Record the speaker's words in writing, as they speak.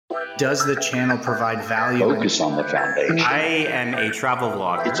Does the channel provide value? Focus on the foundation. I am a travel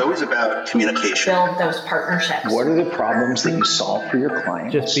vlogger. It's always about communication. Build those partnerships. What are the problems that you solve for your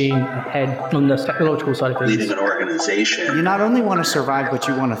clients? Just being ahead on the technological side of things. Leading an organization. You not only want to survive, but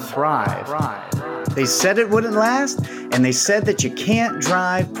you want to thrive. They said it wouldn't last, and they said that you can't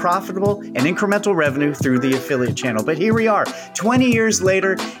drive profitable and incremental revenue through the affiliate channel. But here we are, 20 years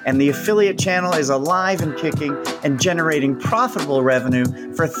later, and the affiliate channel is alive and kicking and generating profitable revenue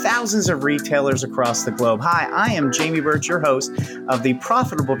for thousands of retailers across the globe. Hi, I am Jamie Birch, your host of the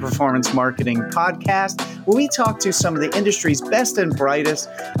Profitable Performance Marketing Podcast, where we talk to some of the industry's best and brightest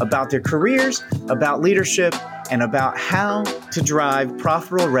about their careers, about leadership, and about how to drive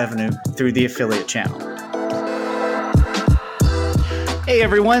profitable revenue through the affiliate channel. Hey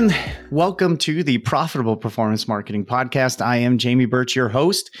everyone, welcome to the Profitable Performance Marketing Podcast. I am Jamie Birch, your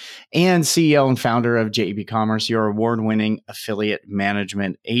host and CEO and founder of JEB Commerce, your award-winning affiliate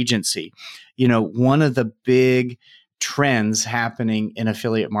management agency. You know, one of the big trends happening in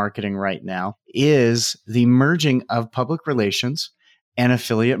affiliate marketing right now is the merging of public relations and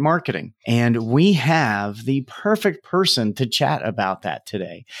affiliate marketing. And we have the perfect person to chat about that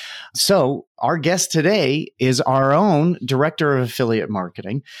today. So our guest today is our own director of affiliate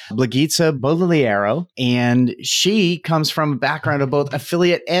marketing, Blagitza Boliliero, and she comes from a background of both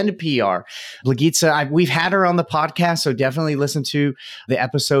affiliate and PR. Blagitza, we've had her on the podcast, so definitely listen to the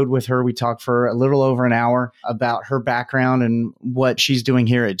episode with her. We talked for a little over an hour about her background and what she's doing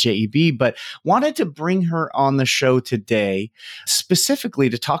here at JEB, but wanted to bring her on the show today specifically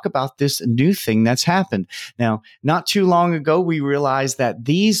to talk about this new thing that's happened. Now, not too long ago, we realized that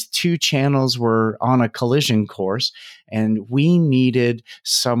these two channels were on a collision course, and we needed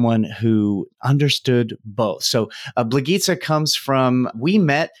someone who understood both. So Blagitza comes from, we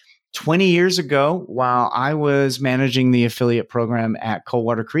met 20 years ago while I was managing the affiliate program at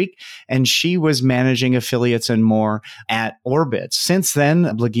Coldwater Creek, and she was managing affiliates and more at Orbitz. Since then,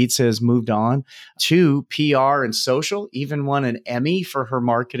 Blagitza has moved on to PR and social, even won an Emmy for her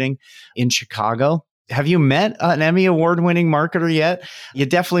marketing in Chicago. Have you met an Emmy award-winning marketer yet? You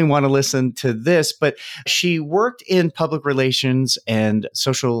definitely want to listen to this, but she worked in public relations and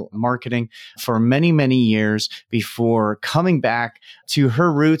social marketing for many, many years before coming back to her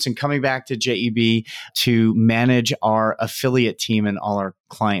roots and coming back to JEB to manage our affiliate team and all our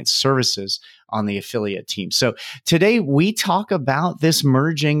client services on the affiliate team. So today we talk about this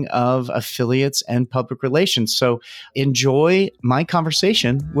merging of affiliates and public relations. So enjoy my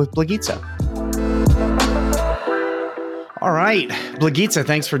conversation with Blagitza. All right, Blagitza,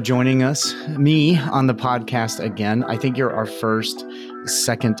 thanks for joining me on the podcast again. I think you're our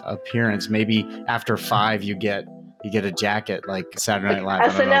second appearance. Maybe after 5, you get a jacket like Saturday Night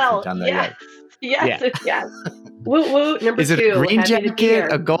Live. SNL. I don't know if you've done that yet. Yes. Woot woot. Number 2. Is it a green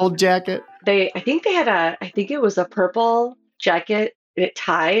jacket, a gold jacket? I think it was a purple jacket. It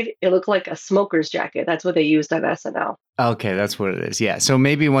tied. It looked like a smoker's jacket. That's what they used on SNL. Okay, that's what it is. Yeah. So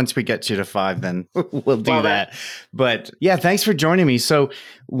maybe once we get you to 5, then we'll do that. But yeah, thanks for joining me. So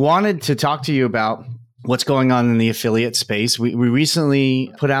wanted to talk to you about what's going on in the affiliate space. We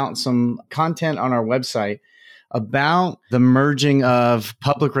recently put out some content on our website about the merging of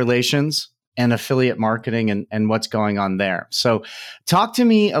public relations and affiliate marketing and what's going on there. So talk to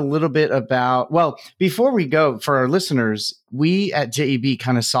me a little bit about, well, before we go, for our listeners, we at JEB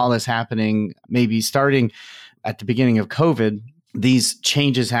kind of saw this happening maybe starting at the beginning of COVID, these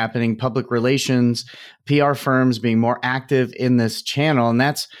changes happening, public relations, PR firms being more active in this channel. And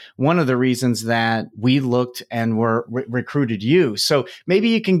that's one of the reasons that we looked and recruited you. So maybe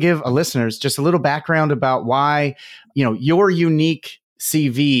you can give our listeners just a little background about why, your unique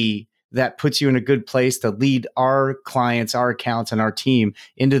CV that puts you in a good place to lead our clients, our accounts, and our team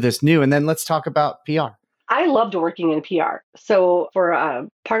into this new. And then let's talk about PR. I loved working in PR. So for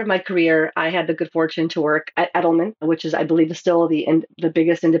part of my career, I had the good fortune to work at Edelman, which is, I believe, is still the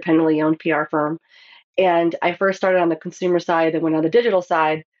biggest independently owned PR firm. And I first started on the consumer side and went on the digital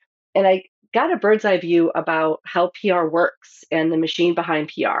side. And I got a bird's eye view about how PR works and the machine behind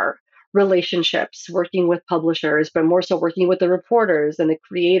PR. Relationships, working with publishers, but more so working with the reporters and the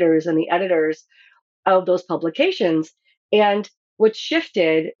creators and the editors of those publications. And what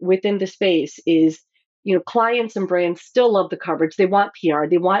shifted within the space is, clients and brands still love the coverage. They want PR.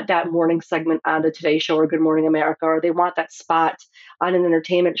 They want that morning segment on the Today Show or Good Morning America, or they want that spot on an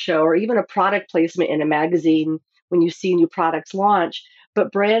entertainment show, or even a product placement in a magazine when you see new products launch.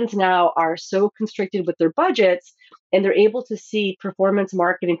 But brands now are so constricted with their budgets, and they're able to see performance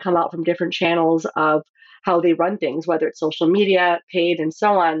marketing come out from different channels of how they run things, whether it's social media, paid, and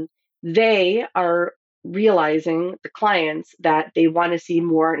so on. They are realizing the clients that they want to see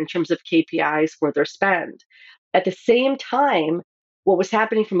more in terms of KPIs for their spend. At the same time, what was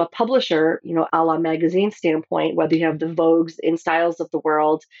happening from a publisher, a la magazine standpoint, whether you have the Vogues, InStyles of the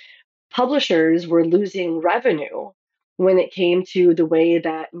world, publishers were losing revenue when it came to the way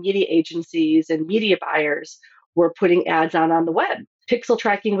that media agencies and media buyers were putting ads on the web. Pixel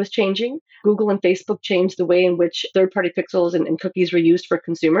tracking was changing. Google and Facebook changed the way in which third-party pixels and cookies were used for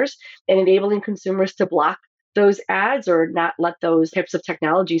consumers and enabling consumers to block those ads or not let those types of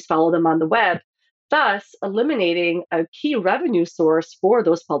technologies follow them on the web, thus eliminating a key revenue source for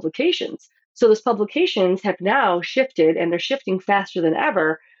those publications. So those publications have now shifted, and they're shifting faster than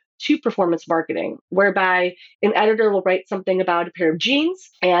ever, to performance marketing, whereby an editor will write something about a pair of jeans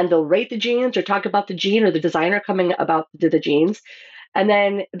and they'll rate the jeans or talk about the jean or the designer coming about the jeans. And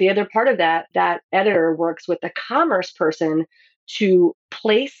then the other part of that editor works with a commerce person to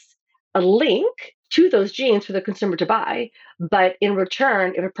place a link to those jeans for the consumer to buy. But in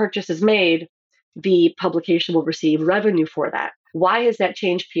return, if a purchase is made, the publication will receive revenue for that. Why has that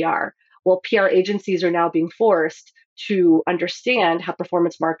changed PR? Well, PR agencies are now being forced to understand how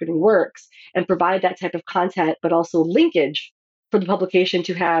performance marketing works and provide that type of content, but also linkage for the publication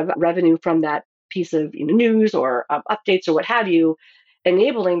to have revenue from that piece of news or updates or what have you,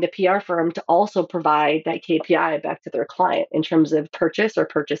 enabling the PR firm to also provide that KPI back to their client in terms of purchase or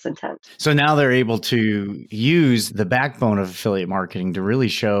purchase intent. So now they're able to use the backbone of affiliate marketing to really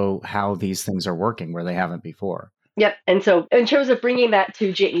show how these things are working where they haven't before. Yep. And so in terms of bringing that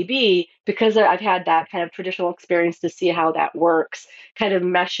to JEB, because I've had that kind of traditional experience to see how that works, kind of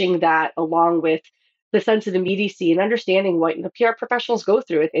meshing that along with the sense of immediacy and understanding what PR professionals go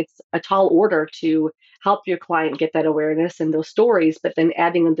through. It's a tall order to help your client get that awareness and those stories, but then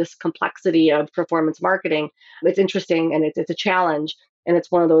adding in this complexity of performance marketing, it's interesting and it's a challenge. And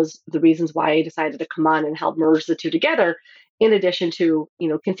it's one of the reasons why I decided to come on and help merge the two together, in addition to,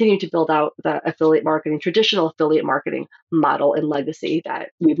 continue to build out the traditional affiliate marketing model and legacy that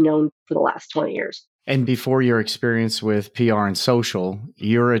we've known for the last 20 years. And before your experience with PR and social,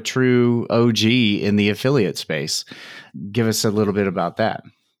 you're a true OG in the affiliate space. Give us a little bit about that.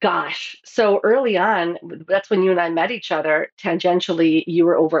 Gosh. So early on, that's when you and I met each other. Tangentially, you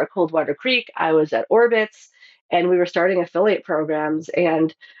were over at Coldwater Creek. I was at Orbitz, and we were starting affiliate programs.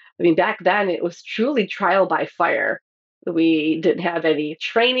 And back then it was truly trial by fire. We didn't have any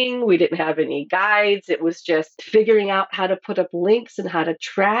training. We didn't have any guides. It was just figuring out how to put up links and how to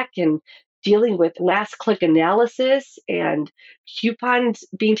track and dealing with last click analysis and coupons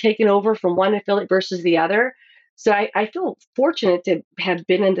being taken over from one affiliate versus the other. So I feel fortunate to have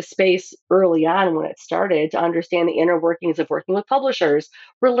been in the space early on when it started to understand the inner workings of working with publishers,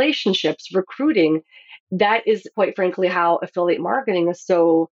 relationships, recruiting. That is quite frankly how affiliate marketing is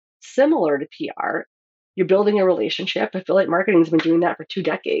so similar to PR. You're building a relationship. Affiliate marketing has been doing that for 2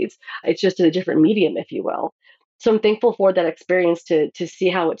 decades. It's just in a different medium, if you will. So I'm thankful for that experience to see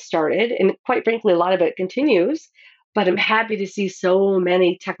how it started. And quite frankly, a lot of it continues, but I'm happy to see so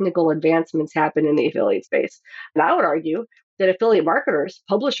many technical advancements happen in the affiliate space. And I would argue that affiliate marketers,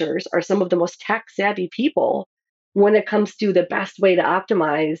 publishers, are some of the most tech savvy people when it comes to the best way to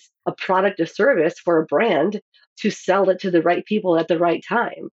optimize a product or service for a brand to sell it to the right people at the right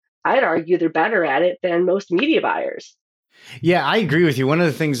time. I'd argue they're better at it than most media buyers. Yeah, I agree with you. One of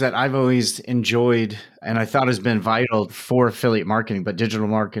the things that I've always enjoyed and I thought has been vital for affiliate marketing, but digital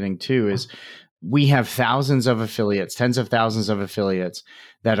marketing too, is we have thousands of affiliates, tens of thousands of affiliates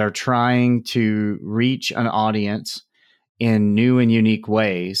that are trying to reach an audience in new and unique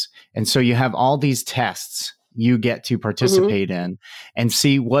ways. And so you have all these tests you get to participate in and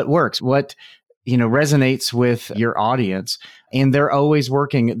see what works, what resonates with your audience. And they're always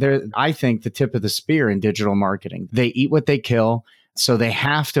working. They're, I think, the tip of the spear in digital marketing. They eat what they kill. So they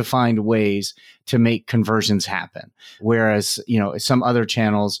have to find ways to make conversions happen. Whereas, some other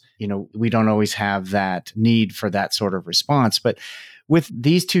channels, we don't always have that need for that sort of response. But with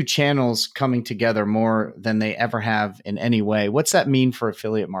these two channels coming together more than they ever have in any way, what's that mean for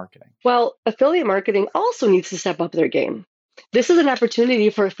affiliate marketing? Well, affiliate marketing also needs to step up their game. This is an opportunity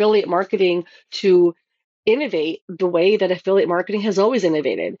for affiliate marketing to innovate the way that affiliate marketing has always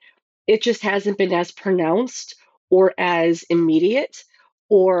innovated. It just hasn't been as pronounced or as immediate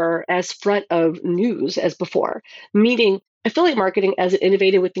or as front of news as before. Meaning, affiliate marketing, as it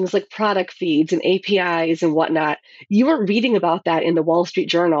innovated with things like product feeds and APIs and whatnot, you weren't reading about that in the Wall Street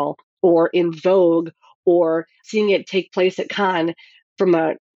Journal or in Vogue or seeing it take place at Cannes from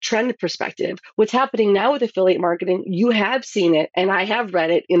a trend perspective. What's happening now with affiliate marketing, you have seen it, and I have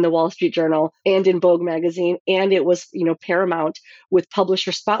read it in the Wall Street Journal and in Vogue magazine, and it was paramount with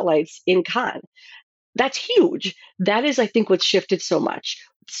publisher spotlights in Cannes. that's huge. That is, I think, what's shifted so much.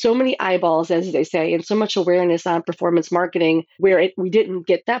 So many eyeballs, as they say, and so much awareness on performance marketing where we didn't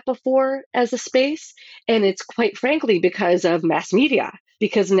get that before as a space. And it's quite frankly because of mass media,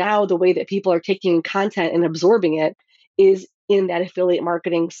 because now the way that people are taking content and absorbing it is in that affiliate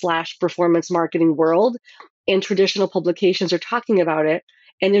marketing / performance marketing world. And traditional publications are talking about it,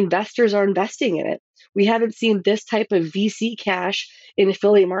 and investors are investing in it. We haven't seen this type of VC cash in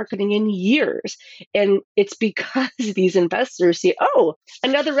affiliate marketing in years. And it's because these investors see, oh,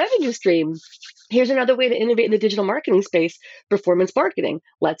 another revenue stream. Here's another way to innovate in the digital marketing space, performance marketing.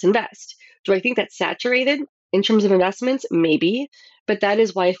 Let's invest. Do I think that's saturated in terms of investments? Maybe. But that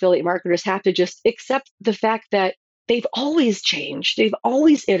is why affiliate marketers have to just accept the fact that they've always changed. They've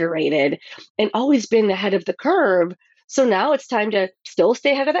always iterated and always been ahead of the curve. So now it's time to still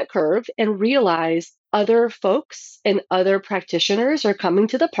stay ahead of that curve and realize other folks and other practitioners are coming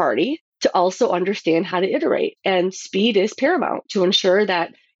to the party to also understand how to iterate. And speed is paramount to ensure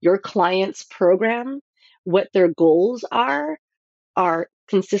that your client's program, what their goals are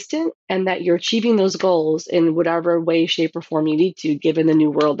consistent, and that you're achieving those goals in whatever way, shape, or form you need to, given the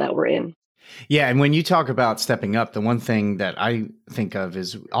new world that we're in. Yeah. And when you talk about stepping up, the one thing that I think of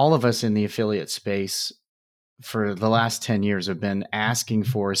is all of us in the affiliate space for the last 10 years have been asking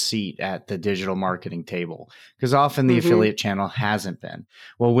for a seat at the digital marketing table because often the affiliate channel hasn't been.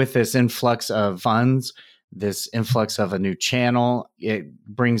 Well, with this influx of funds, this influx of a new channel, it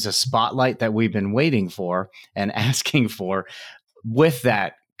brings a spotlight that we've been waiting for and asking for. With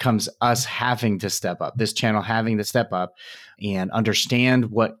that comes us having to step up, this channel having to step up and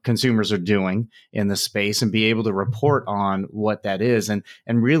understand what consumers are doing in the space and be able to report on what that is and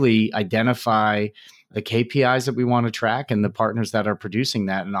really identify the KPIs that we want to track and the partners that are producing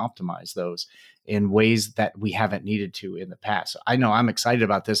that and optimize those in ways that we haven't needed to in the past. So I know I'm excited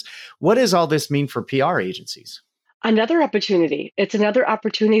about this. What does all this mean for PR agencies? Another opportunity. It's another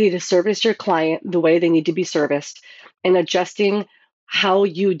opportunity to service your client the way they need to be serviced and adjusting how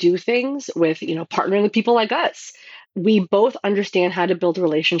you do things with, partnering with people like us. We both understand how to build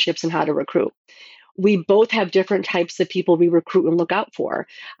relationships and how to recruit. We both have different types of people we recruit and look out for.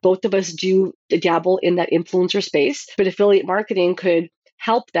 Both of us do dabble in that influencer space, but affiliate marketing could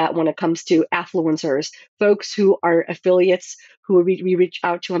help that when it comes to affluencers, folks who are affiliates who we reach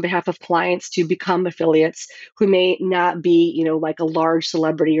out to on behalf of clients to become affiliates who may not be, like a large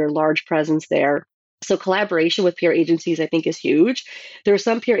celebrity or large presence there. So collaboration with PR agencies, I think, is huge. There are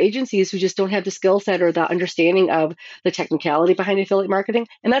some PR agencies who just don't have the skill set or the understanding of the technicality behind affiliate marketing,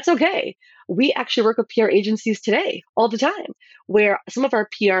 and that's okay. We actually work with PR agencies today all the time, where some of our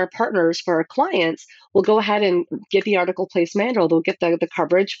PR partners for our clients will go ahead and get the article placement or they'll get the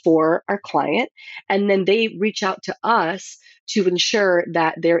coverage for our client, and then they reach out to us to ensure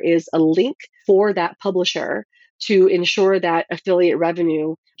that there is a link for that publisher to ensure that affiliate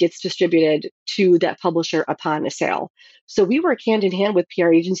revenue gets distributed to that publisher upon a sale. So we work hand in hand with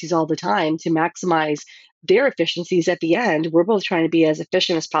PR agencies all the time to maximize their efficiencies at the end. We're both trying to be as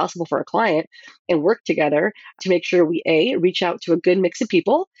efficient as possible for our client and work together to make sure we A, reach out to a good mix of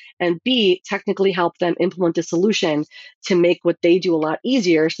people, and B, technically help them implement a solution to make what they do a lot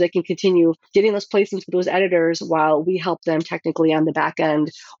easier so they can continue getting those placements with those editors while we help them technically on the back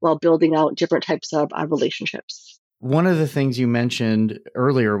end while building out different types of relationships. One of the things you mentioned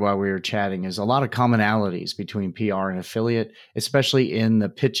earlier while we were chatting is a lot of commonalities between PR and affiliate, especially in the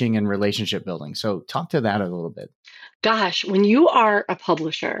pitching and relationship building. So talk to that a little bit. Gosh, when you are a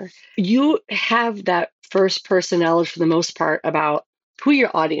publisher, you have that first person knowledge for the most part about who your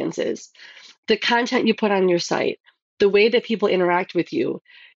audience is, the content you put on your site, the way that people interact with you.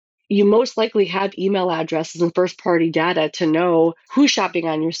 You most likely have email addresses and first-party data to know who's shopping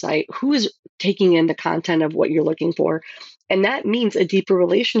on your site, who's taking in the content of what you're looking for. And that means a deeper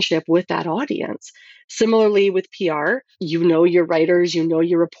relationship with that audience. Similarly with PR, you know your writers, you know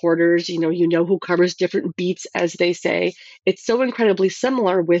your reporters, you know who covers different beats, as they say. It's so incredibly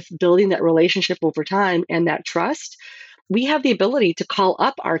similar with building that relationship over time and that trust. We have the ability to call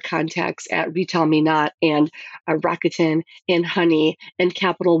up our contacts at Retail Me Not and Rakuten and Honey and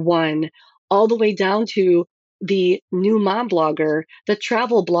Capital One, all the way down to the new mom blogger, the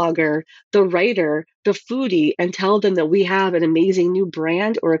travel blogger, the writer, the foodie, and tell them that we have an amazing new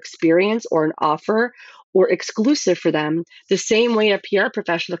brand or experience or an offer or exclusive for them, the same way a PR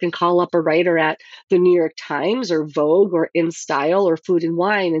professional can call up a writer at the New York Times or Vogue or InStyle or Food and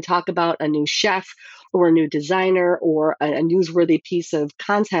Wine and talk about a new chef or a new designer or a newsworthy piece of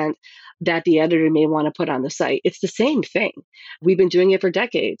content that the editor may want to put on the site. It's the same thing. We've been doing it for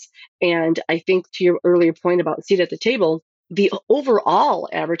decades. And I think to your earlier point about seat at the table, the overall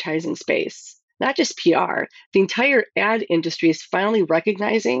advertising space, not just PR, the entire ad industry is finally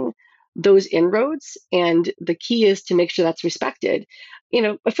recognizing those inroads. And the key is to make sure that's respected.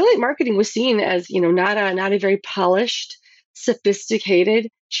 Affiliate marketing was seen as, not a very polished, sophisticated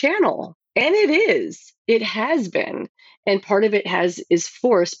channel. And it has been. And part of it is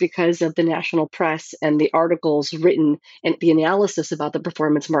forced because of the national press and the articles written and the analysis about the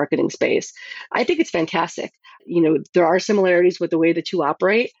performance marketing space. I think it's fantastic. There are similarities with the way the two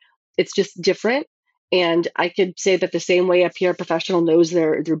operate. It's just different. And I could say that the same way a PR professional knows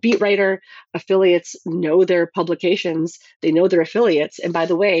their beat writer, affiliates know their publications, they know their affiliates. And by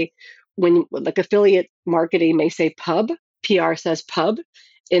the way, when like affiliate marketing may say pub, PR says pub.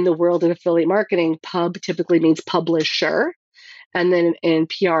 In the world of affiliate marketing, pub typically means publisher. And then in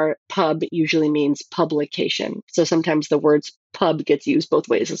PR, pub usually means publication. So sometimes the words pub gets used both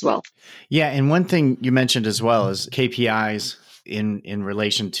ways as well. Yeah. And one thing you mentioned as well is KPIs in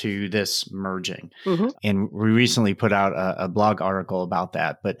relation to this merging. Mm-hmm. And we recently put out a blog article about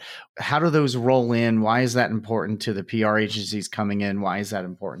that. But how do those roll in? Why is that important to the PR agencies coming in? Why is that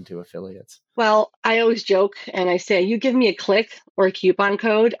important to affiliates? Well, I always joke and I say, you give me a click or a coupon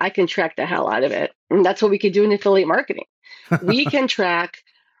code, I can track the hell out of it. And that's what we could do in affiliate marketing. We can track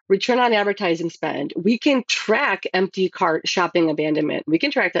return on advertising spend. We can track empty cart shopping abandonment. We can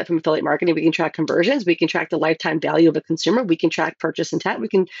track that from affiliate marketing. We can track conversions. We can track the lifetime value of a consumer. We can track purchase intent. We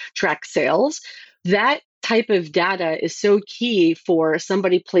can track sales. That type of data is so key for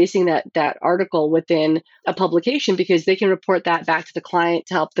somebody placing that article within a publication, because they can report that back to the client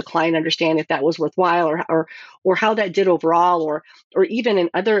to help the client understand if that was worthwhile or how that did overall, or even in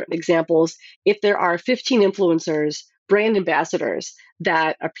other examples, if there are 15 influencers, brand ambassadors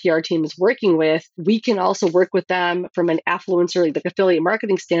that a PR team is working with, we can also work with them from an affluencer, like affiliate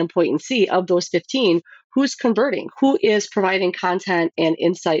marketing standpoint, and see of those 15, who's converting, who is providing content and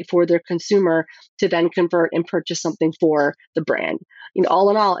insight for their consumer to then convert and purchase something for the brand. All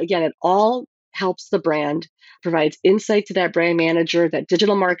in all, again, it all helps the brand, provides insight to that brand manager, that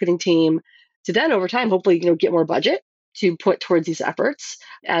digital marketing team, to then over time, hopefully, get more budget to put towards these efforts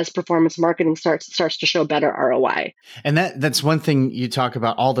as performance marketing starts to show better ROI. And that's one thing you talk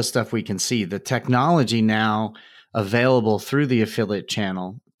about, all the stuff we can see, the technology now available through the affiliate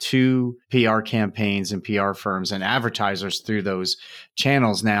channel to PR campaigns and PR firms and advertisers through those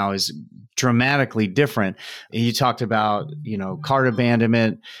channels now is dramatically different. You talked about, cart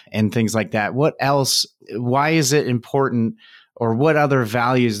abandonment and things like that. What else? Why is it important, or what other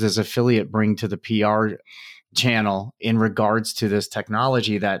values does affiliate bring to the PR channel in regards to this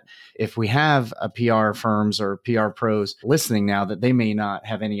technology, that if we have a PR firms or PR pros listening now, that they may not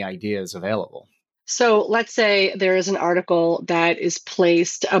have any ideas available? So let's say there is an article that is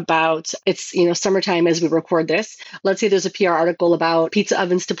placed about, it's, summertime as we record this. Let's say there's a PR article about pizza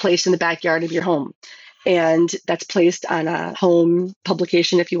ovens to place in the backyard of your home. And that's placed on a home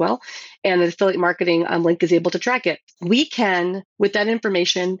publication, if you will. And the affiliate marketing link is able to track it. We can, with that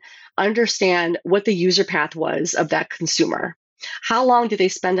information, understand what the user path was of that consumer. How long did they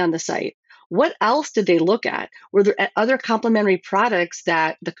spend on the site? What else did they look at? Were there other complementary products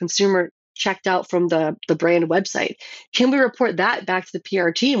that the consumer checked out from the brand website? Can we report that back to the PR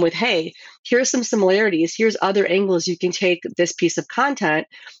team with, hey, here's some similarities, here's other angles you can take this piece of content,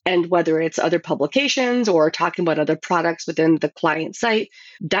 and whether it's other publications or talking about other products within the client site,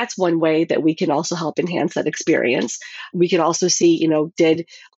 that's one way that we can also help enhance that experience. We can also see,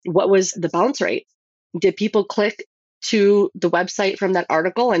 what was the bounce rate? Did people click to the website from that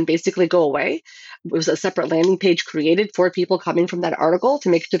article and basically go away? It was a separate landing page created for people coming from that article to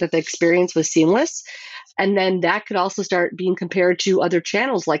make sure that the experience was seamless. And then that could also start being compared to other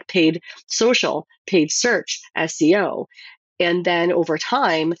channels like paid social, paid search, SEO. And then over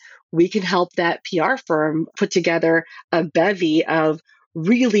time, we can help that PR firm put together a bevy of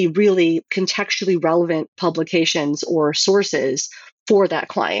really, really contextually relevant publications or sources for that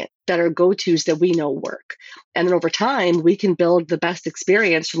client that are go-tos that we know work. And then over time, we can build the best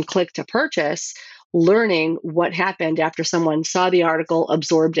experience from click to purchase, learning what happened after someone saw the article,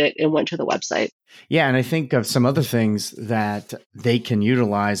 absorbed it, and went to the website. Yeah. And I think of some other things that they can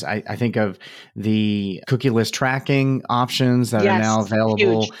utilize. I think of the cookieless tracking options that are now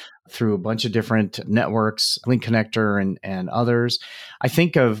available through a bunch of different networks, Link Connector and others. I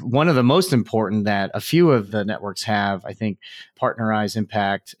think of one of the most important that a few of the networks have, I think Partnerize,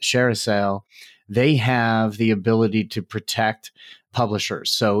 Impact, ShareASale, they have the ability to protect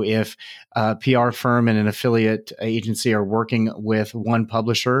publishers. So if a PR firm and an affiliate agency are working with one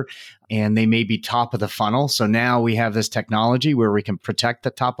publisher and they may be top of the funnel, so now we have this technology where we can protect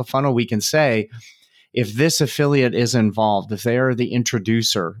the top of funnel. We can say, if this affiliate is involved, if they are the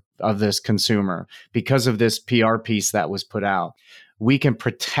introducer of this consumer because of this PR piece that was put out. We can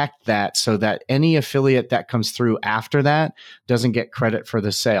protect that so that any affiliate that comes through after that doesn't get credit for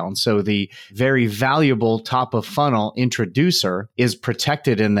the sale. And so the very valuable top of funnel introducer is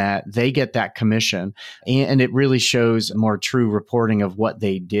protected in that they get that commission, and it really shows more true reporting of what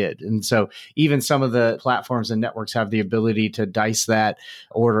they did. And so even some of the platforms and networks have the ability to dice that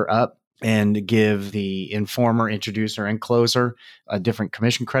order up and give the informer, introducer, and closer a different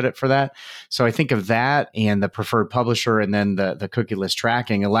commission credit for that. So I think of that and the preferred publisher, and then the cookieless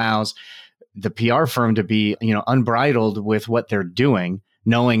tracking allows the PR firm to be, unbridled with what they're doing,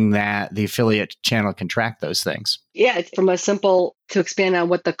 knowing that the affiliate channel can track those things. Yeah, it's from a simple, to expand on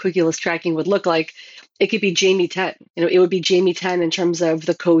what the cookieless tracking would look like, it could be Jamie 10. It would be Jamie 10 in terms of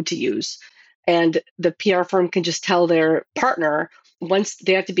the code to use. And the PR firm can just tell their partner, once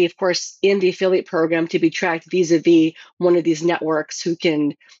they have to be, of course, in the affiliate program to be tracked vis-a-vis one of these networks who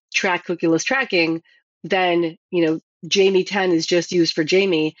can track cookieless tracking, then, Jamie 10 is just used for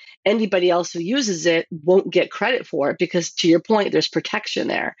Jamie. Anybody else who uses it won't get credit for it because, to your point, there's protection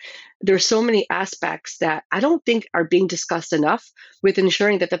there. There's so many aspects that I don't think are being discussed enough with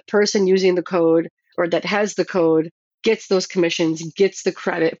ensuring that the person using the code or that has the code gets those commissions, gets the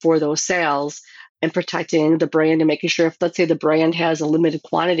credit for those sales, and protecting the brand and making sure if, let's say, the brand has a limited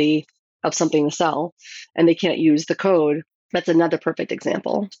quantity of something to sell and they can't use the code, that's another perfect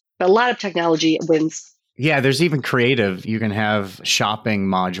example. But a lot of technology wins. Yeah, there's even creative. You can have shopping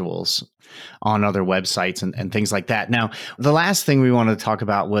modules on other websites and things like that. Now, the last thing we wanted to talk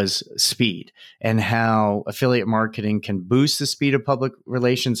about was speed and how affiliate marketing can boost the speed of public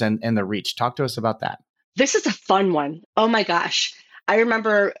relations and the reach. Talk to us about that. This is a fun one. Oh my gosh. I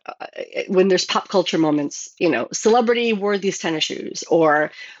remember when there's pop culture moments, celebrity wore these tennis shoes,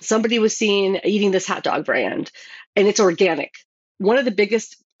 or somebody was seen eating this hot dog brand, and it's organic. One of the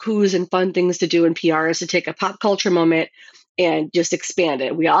biggest coups and fun things to do in PR is to take a pop culture moment and just expand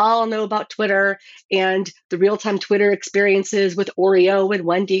it. We all know about Twitter and the real-time Twitter experiences with Oreo and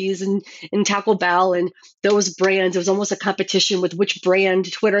Wendy's and Taco Bell and those brands. It was almost a competition with which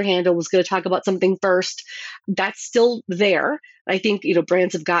brand Twitter handle was going to talk about something first. That's still there. I think,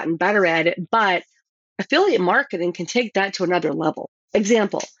 brands have gotten better at it, but affiliate marketing can take that to another level.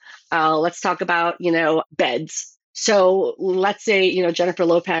 Example, let's talk about, beds. So let's say, Jennifer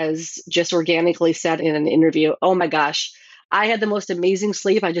Lopez just organically said in an interview, oh my gosh, I had the most amazing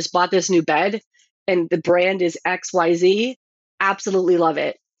sleep. I just bought this new bed and the brand is XYZ. Absolutely love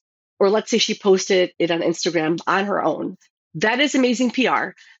it. Or let's say she posted it on Instagram on her own. That is amazing PR.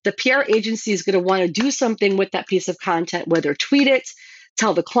 The PR agency is going to want to do something with that piece of content, whether tweet it,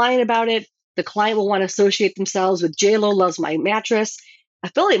 tell the client about it. The client will want to associate themselves with JLo loves my mattress.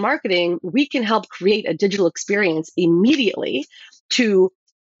 Affiliate marketing, we can help create a digital experience immediately to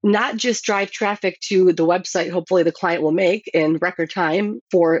not just drive traffic to the website, hopefully the client will make in record time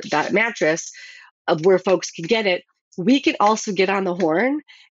for that mattress of where folks can get it. We can also get on the horn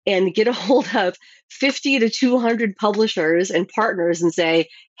and get a hold of 50 to 200 publishers and partners and say,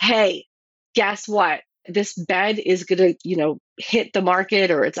 hey, guess what? This bed is going to, hit the market,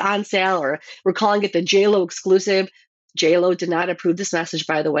 or it's on sale, or we're calling it the JLo exclusive. JLo did not approve this message,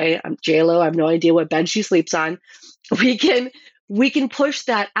 by the way. I'm JLo. I have no idea what bed she sleeps on. We can push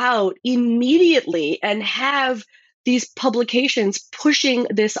that out immediately and have these publications pushing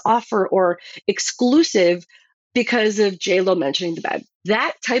this offer or exclusive because of JLo mentioning the bed.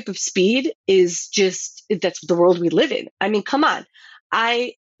 That type of speed is that's the world we live in. I mean, come on.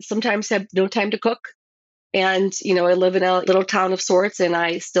 I sometimes have no time to cook. And, I live in a little town of sorts, and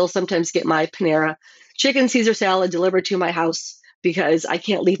I still sometimes get my Panera chicken Caesar salad delivered to my house because I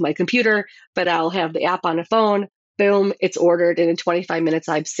can't leave my computer, but I'll have the app on a phone. Boom, it's ordered, and in 25 minutes,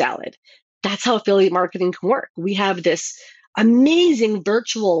 I have salad. That's how affiliate marketing can work. We have this amazing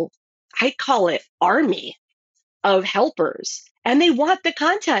virtual, I call it army of helpers, and they want the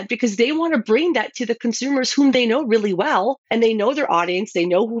content because they want to bring that to the consumers whom they know really well, and they know their audience. They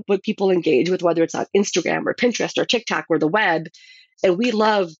know what people engage with, whether it's on Instagram or Pinterest or TikTok or the web. And we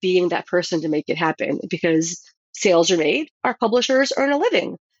love being that person to make it happen because sales are made, our publishers earn a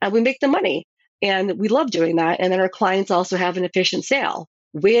living, and we make the money. And we love doing that. And then our clients also have an efficient sale.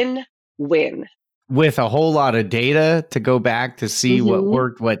 Win-win. With a whole lot of data to go back to see what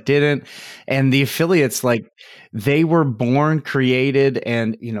worked, what didn't. And the affiliates, they were born, created,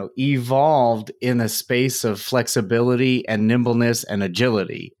 and, evolved in a space of flexibility and nimbleness and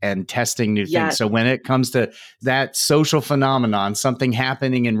agility and testing new things. So when it comes to that social phenomenon, something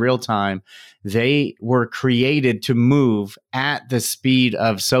happening in real time, they were created to move at the speed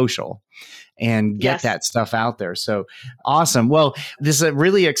of social. and get Yes. that stuff out there. So awesome. Well, this is a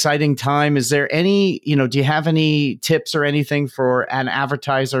really exciting time. Is there any, do you have any tips or anything for an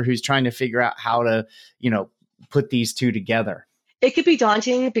advertiser who's trying to figure out how to, put these two together? It could be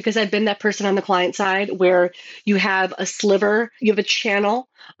daunting because I've been that person on the client side where you have a sliver, you have a channel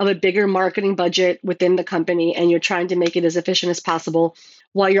of a bigger marketing budget within the company, and you're trying to make it as efficient as possible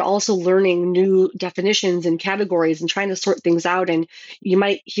while you're also learning new definitions and categories and trying to sort things out. And you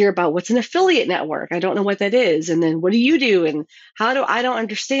might hear about what's an affiliate network. I don't know what that is. And then what do you do? And I don't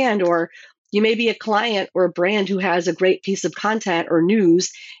understand. Or you may be a client or a brand who has a great piece of content or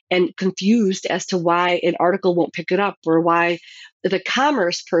news and confused as to why an article won't pick it up or why the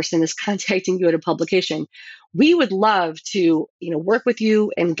commerce person is contacting you at a publication. We would love to, work with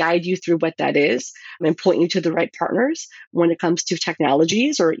you and guide you through what that is and point you to the right partners when it comes to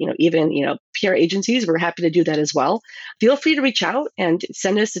technologies or, even, PR agencies. We're happy to do that as well. Feel free to reach out and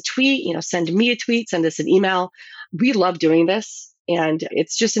send us a tweet, send me a tweet, send us an email. We love doing this. And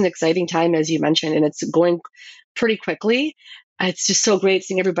it's just an exciting time, as you mentioned, and it's going pretty quickly. It's just so great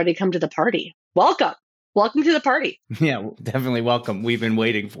seeing everybody come to the party. Welcome to the party. Yeah, definitely welcome. We've been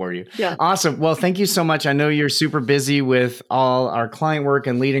waiting for you. Yeah. Awesome. Well, thank you so much. I know you're super busy with all our client work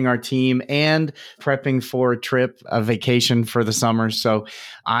and leading our team and prepping for a vacation for the summer. So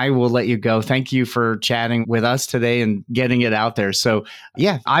I will let you go. Thank you for chatting with us today and getting it out there. So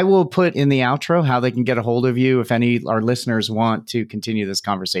yeah, I will put in the outro how they can get a hold of you if any of our listeners want to continue this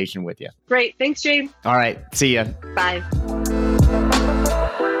conversation with you. Great. Thanks, James. All right. See ya. Bye.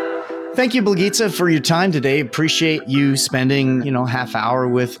 Thank you, Blagitza, for your time today. Appreciate you spending, half hour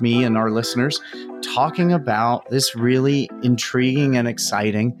with me and our listeners talking about this really intriguing and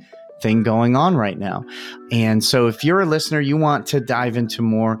exciting thing going on right now. And so if you're a listener, you want to dive into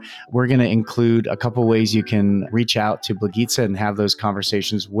more, we're going to include a couple ways you can reach out to Blagitza and have those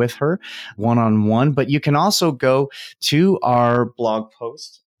conversations with her one-on-one. But you can also go to our blog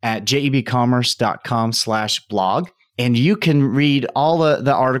post at jebcommerce.com/blog. And you can read all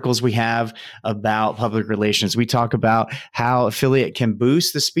the articles we have about public relations. We talk about how affiliate can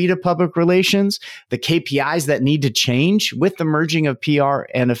boost the speed of public relations, the KPIs that need to change with the merging of PR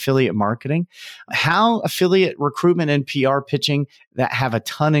and affiliate marketing, how affiliate recruitment and PR pitching that have a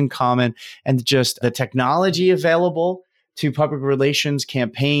ton in common, and just the technology available to public relations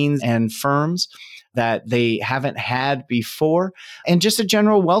campaigns and firms that they haven't had before, and just a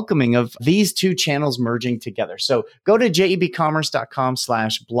general welcoming of these two channels merging together. So go to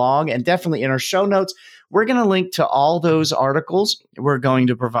jebcommerce.com/blog, and definitely in our show notes, we're going to link to all those articles. We're going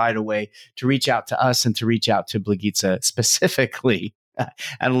to provide a way to reach out to us and to reach out to Blagitza specifically. I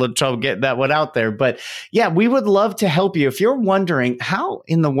had a little trouble getting that one out there. But yeah, we would love to help you. If you're wondering, how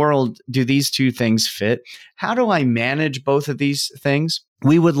in the world do these two things fit? How do I manage both of these things?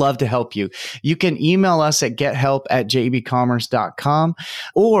 We would love to help you. You can email us at gethelp@jebcommerce.com,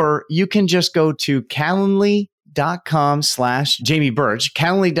 or you can just go to calendly.com/Jamie Birch,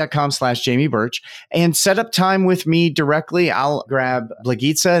 calendly.com/Jamie Birch, and set up time with me directly. I'll grab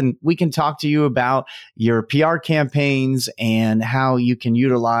Blagitza and we can talk to you about your PR campaigns and how you can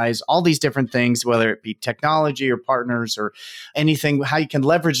utilize all these different things, whether it be technology or partners or anything, how you can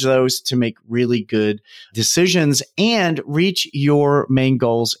leverage those to make really good decisions and reach your main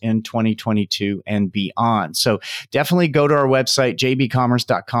goals in 2022 and beyond. So definitely go to our website,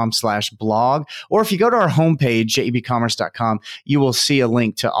 jebcommerce.com/blog, or if you go to our homepage, jebcommerce.com, you will see a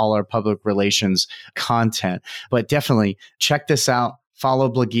link to all our public relations content. But definitely check this out.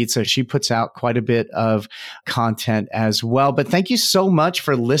 Follow Blagitza. She puts out quite a bit of content as well. But thank you so much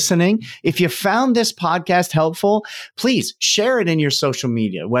for listening. If you found this podcast helpful, please share it in your social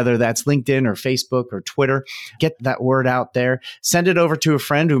media, whether that's LinkedIn or Facebook or Twitter. Get that word out there. Send it over to a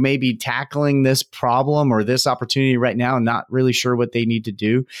friend who may be tackling this problem or this opportunity right now and not really sure what they need to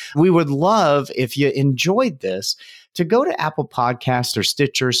do. We would love, if you enjoyed this, to go to Apple Podcasts or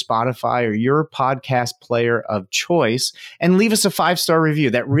Stitcher, Spotify, or your podcast player of choice and leave us a 5-star review.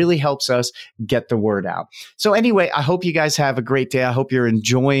 That really helps us get the word out. So anyway, I hope you guys have a great day. I hope you're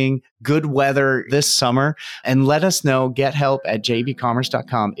enjoying good weather this summer, and let us know, get help at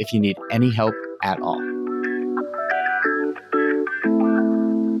jebcommerce.com if you need any help at all.